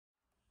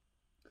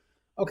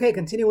Okay,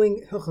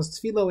 continuing Hilchos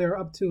Tefillah, we are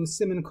up to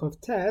Siman Kov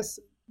Tes.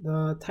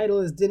 The title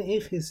is Din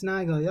Eichis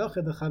Naiga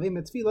Yachid Chavim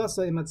Tefillah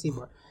Soim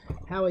Tzibur.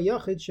 How a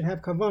Yachid should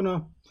have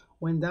kavana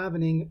when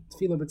davening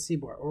Tefillah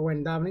B'Tzibur, or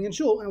when davening in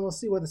Shul, and we'll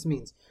see what this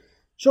means.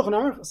 Shulchan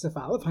Aruch Sef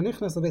Aleph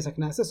Hanichnas Lebeis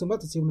HaKnesses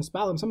Umat Tzibur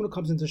Mispalim. Someone who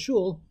comes into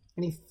Shul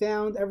and he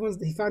finds everyone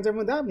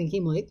davening. He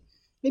came late.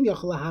 Maybe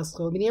everyone's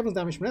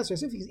davening Shmoneh Esrei.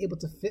 So if he's able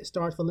to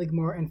start the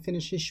Ligmar and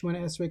finish his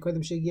Shmoneh Esrei,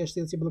 Kodem Shegiah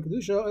Shliel Tzibur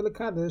Kedusha or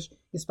Kaddish,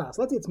 Yispas.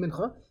 Let's say it's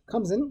Mincha,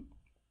 comes in,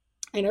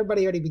 and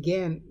everybody already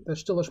began the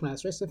Shtilah Shmoneh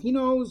Esrei. So if he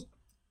knows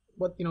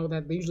what,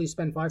 that they usually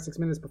spend 5-6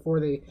 minutes before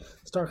they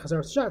start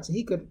Chazar Shat, so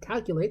he could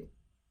calculate,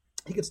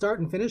 he could start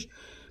and finish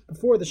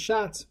before the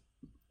Shat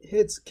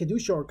hits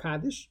Kedusha or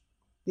Kaddish.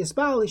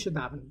 Yispal, he should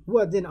daven.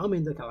 Din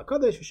Amin de Kala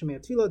Kaddish, Shemei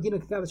Tefillah, Din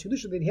Kaddish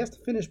Kedusha, that he has to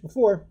finish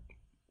before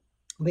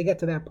they get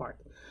to that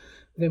part.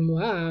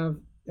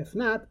 If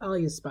not, Al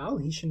Yispal,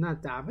 he should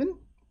not daven.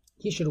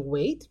 He should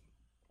wait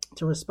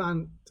to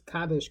respond to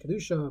Kaddish,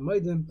 Kedusha,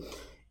 Moedim.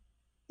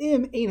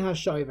 If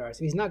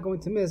he's not going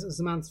to miss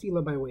Siman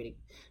Tefillah by waiting.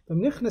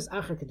 Let's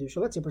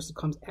say a person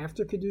comes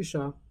after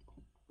Kedusha,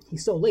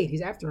 he's so late, he's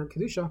after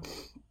Kedusha.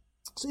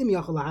 So if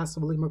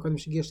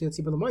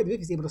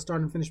he's able to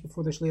start and finish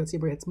before the Shliel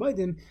Tzibur hits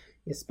Moedim,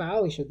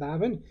 Yispal, he should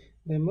daven.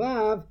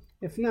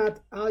 If not,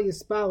 Al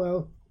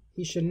Yispal,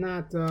 he should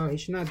not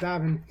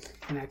daven.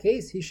 In that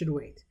case, he should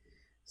wait.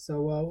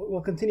 So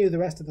we'll continue the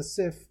rest of the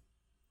seif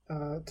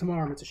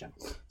tomorrow, Mitzvah.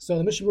 So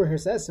the Mishnah here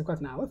says, Sivkat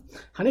Nalef,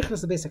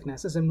 Hanichnas the basic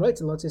Knesses, and right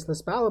to Lotzis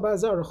Lespal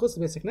Bazar, Rechus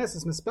the basic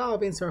Knesses, Mispal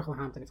Bein Sarachal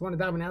Hampton. If you want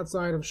to daven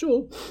outside of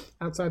Shul,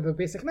 outside the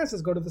basic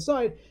Knesses, go to the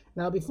side.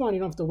 That'll be fine. You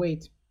don't have to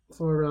wait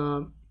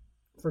for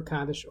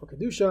Kaddish or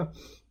Kedusha.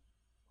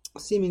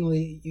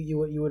 Seemingly, you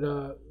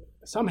would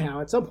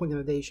somehow at some point in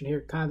the day you should hear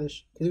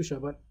Kaddish,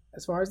 Kedusha, but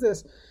as far as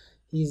this,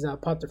 he's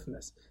pater from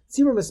this.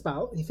 Tzibur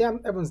Mispal, he found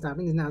everyone's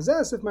davening. He's now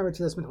zes if my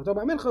retilas mincha. Talk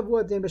about mincha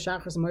v'ud din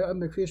b'shachris and my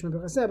kriyish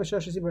b'chaseh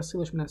b'shash tzibur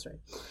asila shmoneh esrei.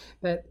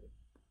 That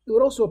it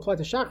would also apply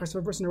to shachris if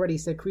a person already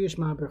said kriyish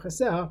ma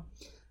b'chaseh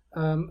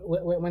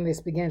when they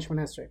began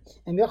shmoneh esrei.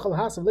 And yachal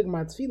hasav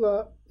ligmar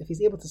tefillah, if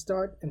he's able to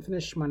start and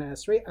finish shmoneh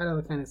esrei ad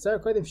alakayin tzar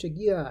kodim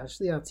shegiah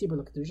shliach tzibur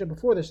l'kedusha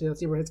before the shliach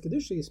tzibur hits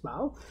kedusha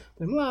yispal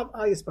v'mlav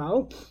al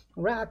yispal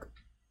rak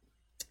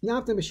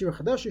naftem b'shira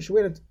chadash. You should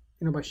wait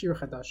by Shira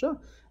Chadasha,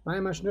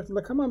 and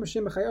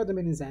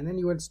then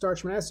you would start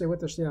Shmoneh Esrei with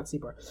the Shliach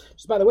Tzibur.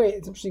 Just by the way,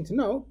 it's interesting to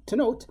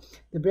note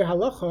the Bir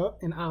Halacha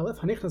in Aleph,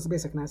 Hanichnas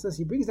Basic Knesses,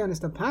 he brings down his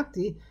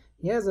Tapakti,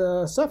 he has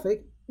a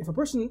suffix, if a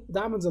person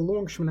davens a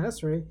long Shmoneh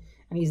Esrei,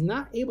 and he's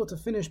not able to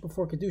finish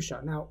before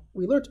Kedusha. Now,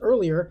 we learned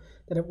earlier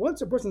that if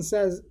once a person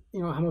says,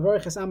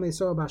 Hamavarech es Am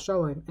Yisrael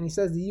B'Shalom, and he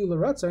says the Yula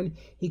Ratzon,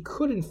 he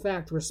could in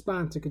fact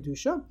respond to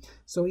Kedusha.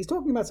 So he's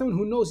talking about someone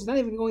who knows he's not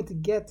even going to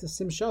get to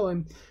Sim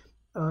Shalom,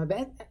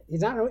 that he's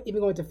not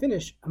even going to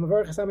finish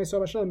before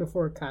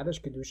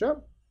Kaddish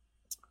Kedusha.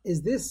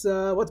 Is this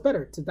what's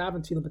better, to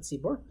daven Tefillah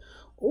B'Tzibur,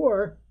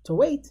 or to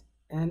wait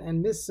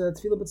and miss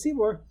Tefillah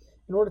B'Tzibur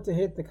in order to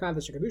hit the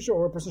Kaddish Kedusha?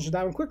 Or a person should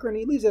daven quicker and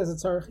he leaves it as a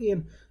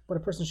tzarich, but a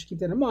person should keep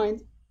that in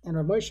mind. And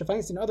Rav Moshe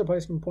Feinstein and other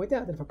places can point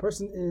out that if a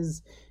person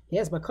he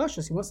has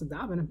bakashas, he wants to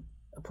daven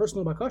a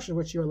personal bakashas,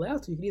 which you're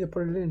allowed to, you can either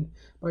put it in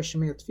by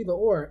Shemei Tefillah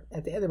or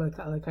at the end of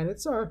Elakayin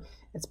Tzar.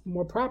 It's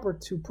more proper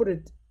to put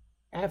it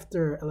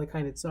after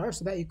Elakayin Tzar,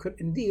 so that you could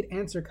indeed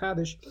answer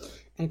Kaddish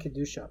and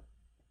Kedusha.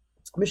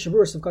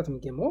 Mishavur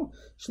Sivkatim Gimel,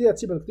 Shliach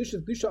Tzibur Kedusha,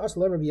 Kedusha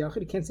Asal Rabbi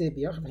Yachid, you can't say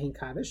B'Yachid V'Hein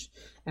Kaddish,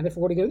 and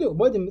therefore what are you going to do?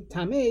 Moedim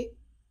Tamei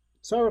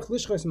Tzarech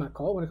Lishchos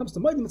Makol. When it comes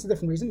to Moedim, it's a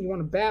different reason. You want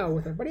to bow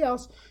with everybody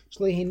else.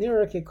 Shlei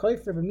Nira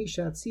Kekoifer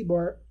V'Misha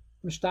Tzibur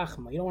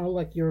Mishtachma. You don't want to look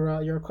like you're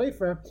a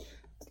koifer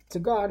to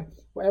God,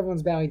 where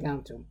everyone's bowing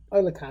down to.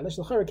 Oile Kaddish,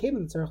 L'chara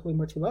Kevin Tzarech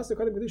Limar Tfilas,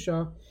 Kaddish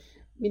Kedusha.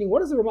 Meaning,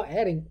 what is the Ramah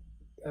adding?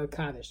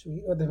 Kaddish,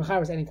 or the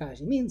Bechar is adding Kaddish.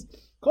 It means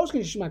Kosh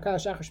Kedusha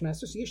Kaddish Achar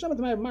Shmester. So Yishlam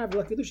the Ma'arav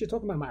like Kedusha. You're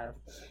talking about Ma'arav.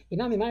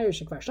 Inami Ma'arav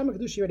Shekvar Shama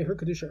Kedusha. You already heard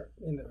Kedusha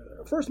in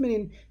the first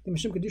meaning. The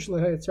Mishim Kedusha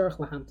Lehoy Tzarech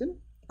Lahamtin.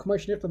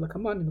 Kamosh Nifta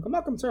Lakaman. In the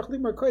Kamakam Tzarech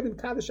Ligmar Koydim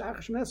Kaddish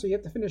Achar Shmester. You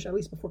have to finish at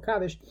least before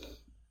Kaddish.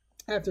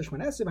 After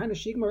Shmoneh Esrei, behind the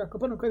Shigmar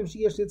Kaponim Koydim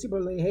Shigir Shliach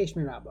Tzibur Lehei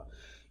Shmei Rabba.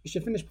 You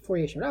should finish before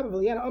Yesh Rabba.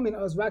 V'Liana Omin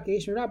Ozrak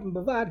Yesh Rabba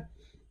Bavad.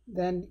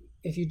 Then,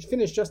 if you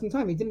finish just in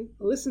time, you didn't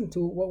listen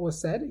to what was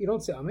said, you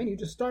don't say Amen, you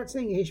just start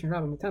saying Yesh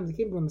Rabba. If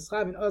you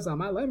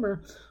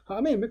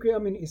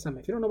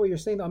don't know what you're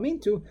saying the Amen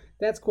to,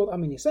 that's called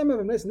Amen.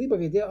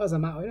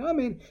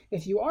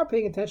 If you are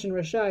paying attention,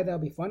 Rashai, that'll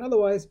be fun.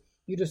 Otherwise,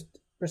 you just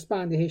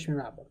respond to Yesh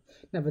Rabba.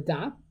 Now,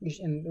 V'da,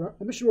 and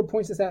the Mishnah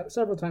points this out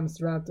several times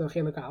throughout the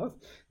Chelek Aleph,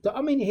 the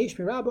Amen Yesh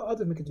Rabba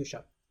other than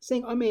Kedusha.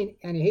 Saying Amen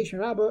and Yesh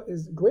Rabba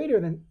is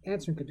greater than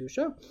answering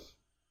Kedusha.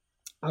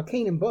 Al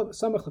Kain and Bob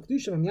Samach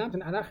Kedusha and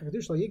Yamton Arach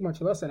Kedusha Yigmar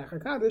Tfilas and Achar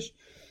Kaddish.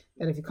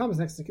 And if he comes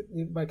next to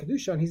by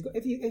Kedusha, and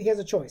if he has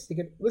a choice, he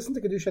could listen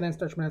to Kedusha and then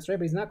start Shmoneh Esrei,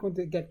 but he's not going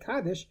to get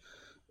Kaddish,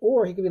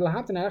 or he could be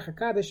Lahamton Arach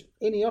Kaddish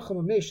Any Yocham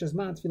of Neish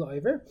Shazman Tefillah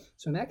Over.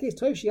 So in that case,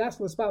 Toiv Shias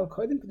L'Spal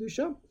Kodim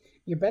Kedusha.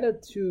 You're better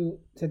to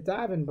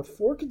daven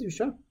before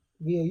Kedusha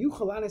via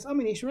Yuchal Anis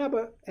Amin Yesh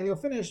Rabba, and you'll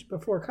finish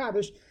before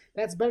Kaddish.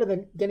 That's better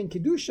than getting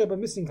Kedusha but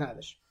missing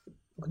Kaddish.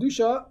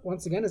 Kedusha,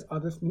 once again, is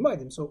Adif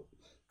Moedim. So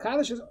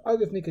Kaddish is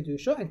Adif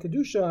Kedusha, and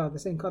Kedusha, the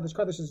same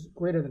Kaddish is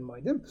greater than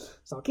Moedim.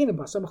 So Kedusha,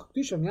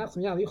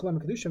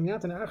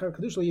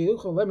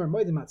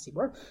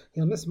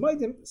 he'll miss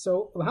Moedim,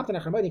 so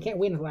he can't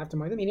wait until after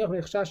Moedim.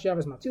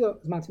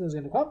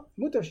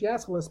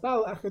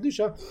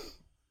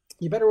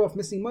 You're better off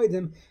missing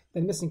Moedim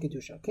than missing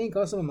Kedusha. Kain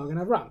Kosam Magan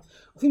Avram.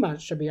 Ufiman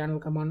Shabiyan will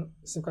come on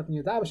Simchat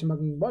Yudavish and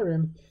Magan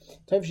Barim.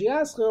 Tov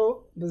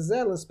Shiascho, the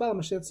Zel, Spal,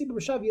 Mashiach Tzibur,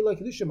 B'Shav, you like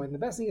Kedusha Moedim. The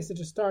best thing is to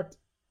just start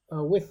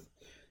with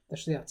the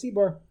Shliach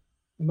Tzibur.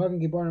 Magan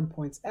Gibarim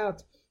points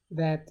out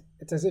that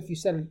it's as if you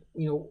said it,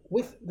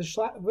 with the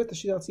Shliach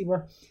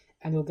Tzibur,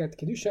 and you'll get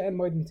Kedusha and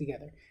Moedim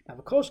together. Now,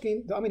 the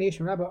Kolshkin, the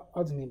Amination Rabba,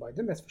 Adonai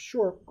Moedim, that's for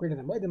sure greater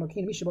than Moedim.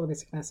 Kain Mishabah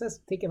Besekneses,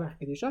 take it back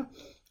Kedusha.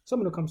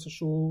 Someone who comes to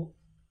Shul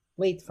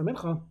late for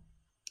Mincha,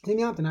 if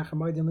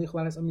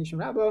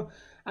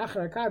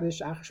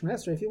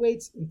he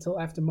waits until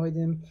after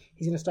Moedim,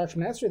 he's going to start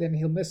Shmoneh Esrei, then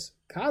he'll miss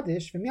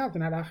Kaddish. Miss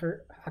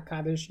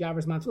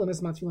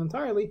Matfil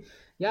entirely.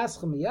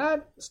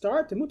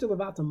 Start to Muta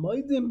Levata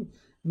Moedim,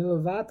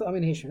 Milavata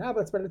Amination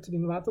Rabba. It's better to be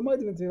Milavata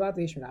Moedim than to be Milavata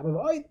Yeshin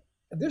Rabba.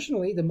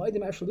 Additionally, the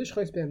Moedim actually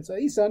Lishchais Ben. So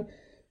Isan,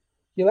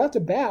 you'll have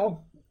to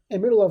bow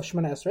in the middle of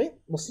Shmoneh Esrei.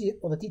 We'll see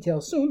all the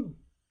details soon.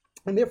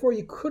 And therefore,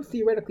 you could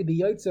theoretically be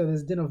Yotza,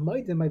 this din of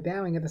Moedim, by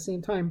bowing at the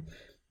same time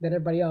that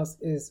everybody else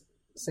is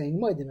saying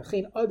Moedim.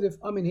 Achein Adif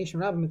Amin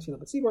Heishin Rabba Mitzvila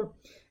B'Tzibur.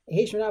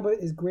 Heishin Rabba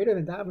is greater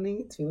than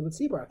davening Tzvila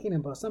B'Tzibur. Achein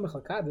and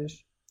Ba'asamach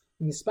Kaddish.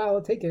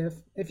 Mispal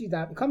Tekef. If you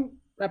become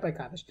Rabbi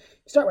Kaddish,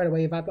 you start right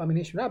away. About Amin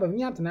Heishin Rabba.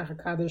 V'nyam Tanach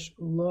Kaddish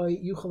Lo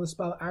Yuchal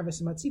Ispal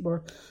Arvis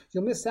Matzibur.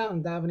 You'll miss out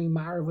on davening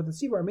Ma'arav with the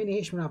Tzibur. Amin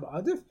Heishin Rabba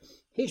Adif.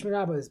 Heishin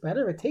Rabba is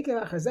better. So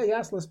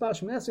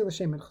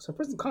a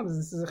person comes,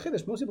 this is a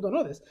chiddush, most people don't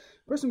know this.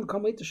 A person would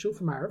come late to shul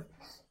for Ma'arav,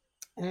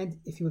 and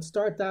if he would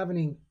start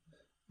davening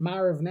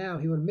Ma'arav now,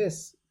 he would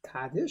miss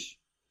Kaddish.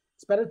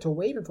 It's better to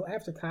wait until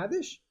after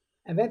Kaddish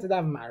and then to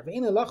daven Ma'arav.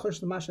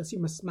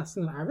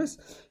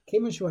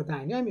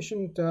 You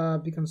shouldn't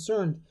be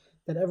concerned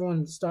that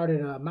everyone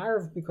started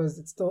Ma'arav because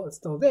it's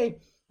still day,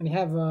 and you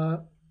have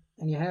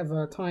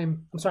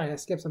time. I'm sorry, I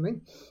skipped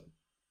something.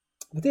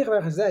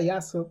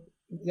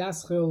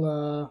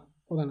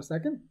 Hold on a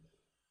second.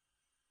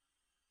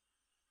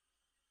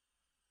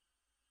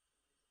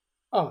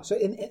 Oh, so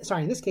in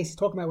this case, he's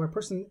talking about where a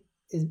person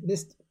is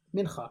missed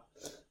mincha.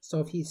 So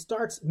if he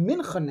starts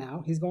mincha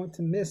now, he's going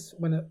to miss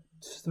when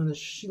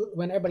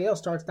everybody else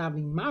starts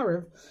davening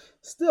Ma'ariv.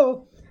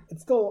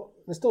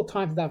 There's still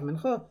time to daven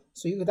mincha.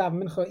 So you could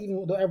daven mincha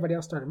even though everybody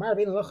else started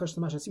Ma'ariv.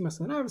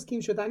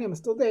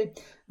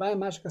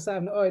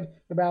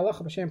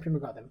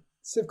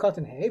 Siv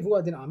Katan Hey,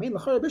 Vua Din Amen,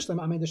 Lachar Bishlam,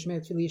 Amen the Shemeh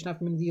Tfilah, Yishnaf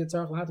Mindia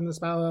Tzarch, Lahatim the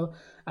Spal,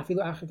 Afilu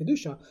Acher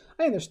Kedusha.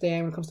 I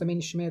understand when it comes to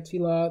Amen Shemeh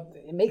Tfilah,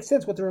 it makes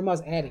sense what the Ramah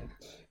is adding.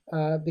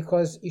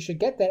 Because you should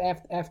get that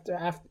after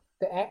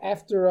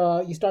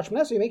you start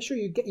Shmoneh Esrei, you make sure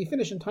you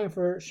finish in time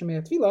for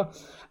Shemei Tefillah.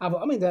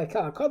 The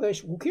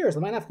Kaddish, who cares?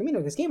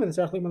 This game in the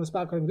Tzarech on the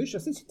spot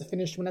Kedusha, since you have to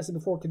finish Shmoneh Esrei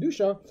before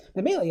Kedusha,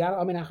 the Mele Yad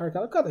Amen Achar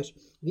Kal Kaddish.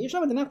 The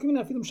Yeshama the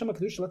Nafkamina Filim Shema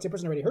Kedusha. Let's say a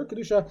person already heard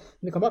Kedusha, and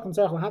they come back from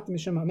Tzarech Lahatim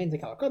Misham Amen to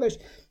Kal Kaddish.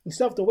 You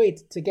still have to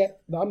wait to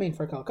get the Amen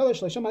for Kal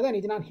Kaddish. Leshama then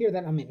he did not hear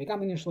that Amen.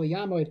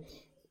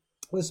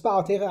 Let's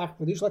say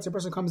a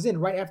person comes in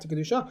right after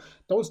Kedusha.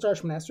 Don't start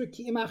Shmoneh Esrei.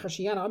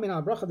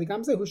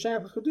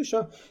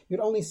 You'd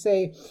only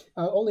say,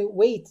 only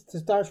wait to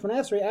start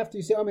Shmoneh Esrei after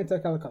you say Amen to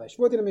Kal Kaddish.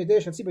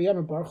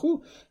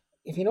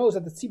 If he knows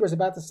that the tzibur is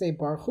about to say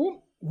Baruch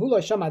Hu, he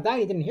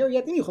didn't hear it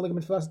yet.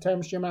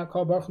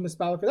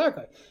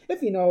 If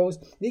he knows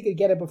he could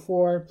get it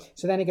before,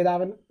 so then he could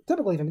daven.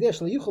 Typically,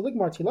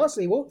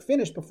 he won't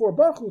finish before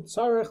Baruch Hu.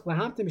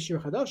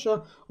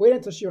 Wait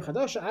until Shir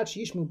Chadasha,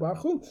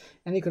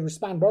 and he could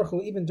respond Baruch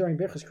Hu even during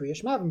Birchas Kriya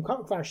Shema.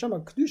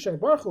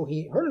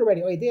 He heard it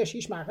already.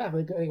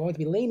 They're going to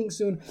be laning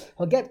soon.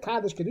 He'll get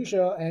Kaddish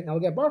Kedusha and he'll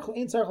get Baruch Hu.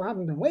 Ain't tzarich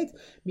lahamtim. Then wait.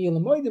 By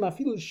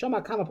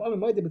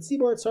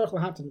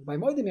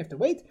Moedim you have to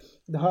wait.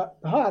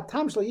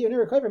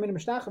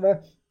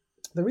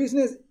 The reason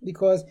is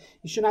because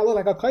you should not look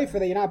like a kaifer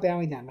that you're not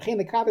bowing down.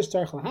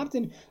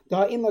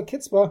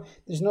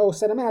 There's no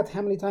set amount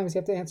how many times you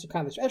have to answer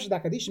Kaddish. And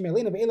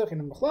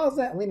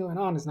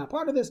on is not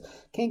part of this.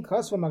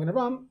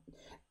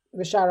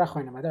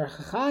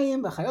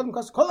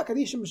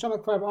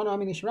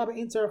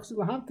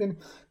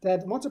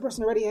 That once a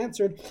person already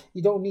answered,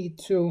 you don't need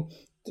to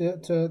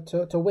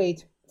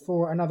wait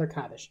for another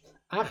Kaddish.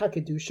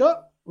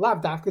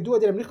 Lav dafka do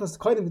adir nichnas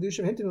koydem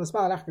kedusha hinten in the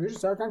spal lach kedusha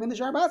start in the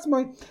shar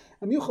batsmoy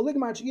and you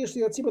ligmar chigish the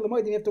tzibur the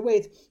moed you have to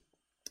wait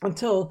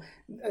until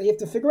you have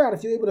to figure out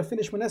if you're able to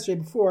finish Shmoneh Esrei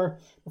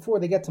before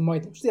they get to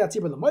Moedim. It's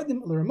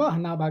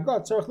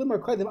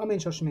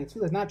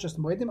not just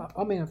Moedim,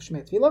 Amen of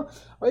Shemei Tefillah.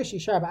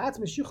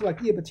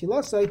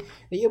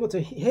 You're able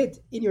to hit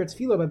in your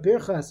Tefillah by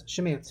Birchas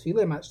Shemei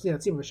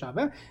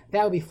Tefillah.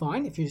 That would be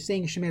fine if you're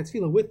saying Shemei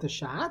Tefillah with the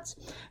shots.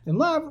 Then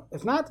love,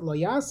 if not, Lo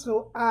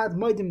Yasel Ad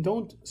Moedim,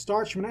 don't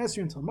start Shmoneh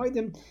Esrei until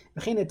Moedim.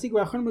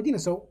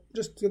 So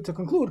just to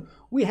conclude,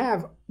 we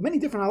have many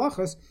different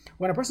halachas.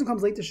 When a person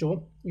comes late to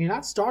shul, you're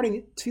not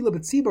starting tefillah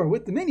b'tzibur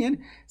with the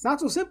minyan. It's not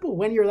so simple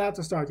when you're allowed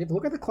to start. You have to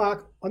look at the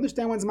clock,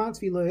 understand when Zman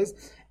tefillah is,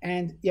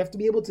 and you have to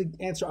be able to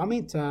answer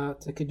Amen to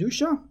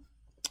Kedusha,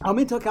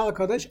 Amen to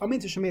Kaddish, Amen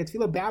to Shmoneh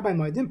Tefillah, Be'abai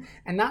Moedim,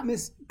 and not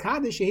miss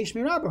Kaddish, Yehish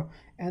Mirabah.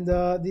 And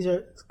these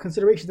are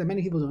considerations that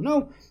many people don't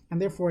know,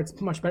 and therefore it's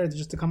much better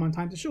just to come on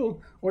time to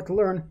shul or to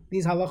learn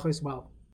these halachas well.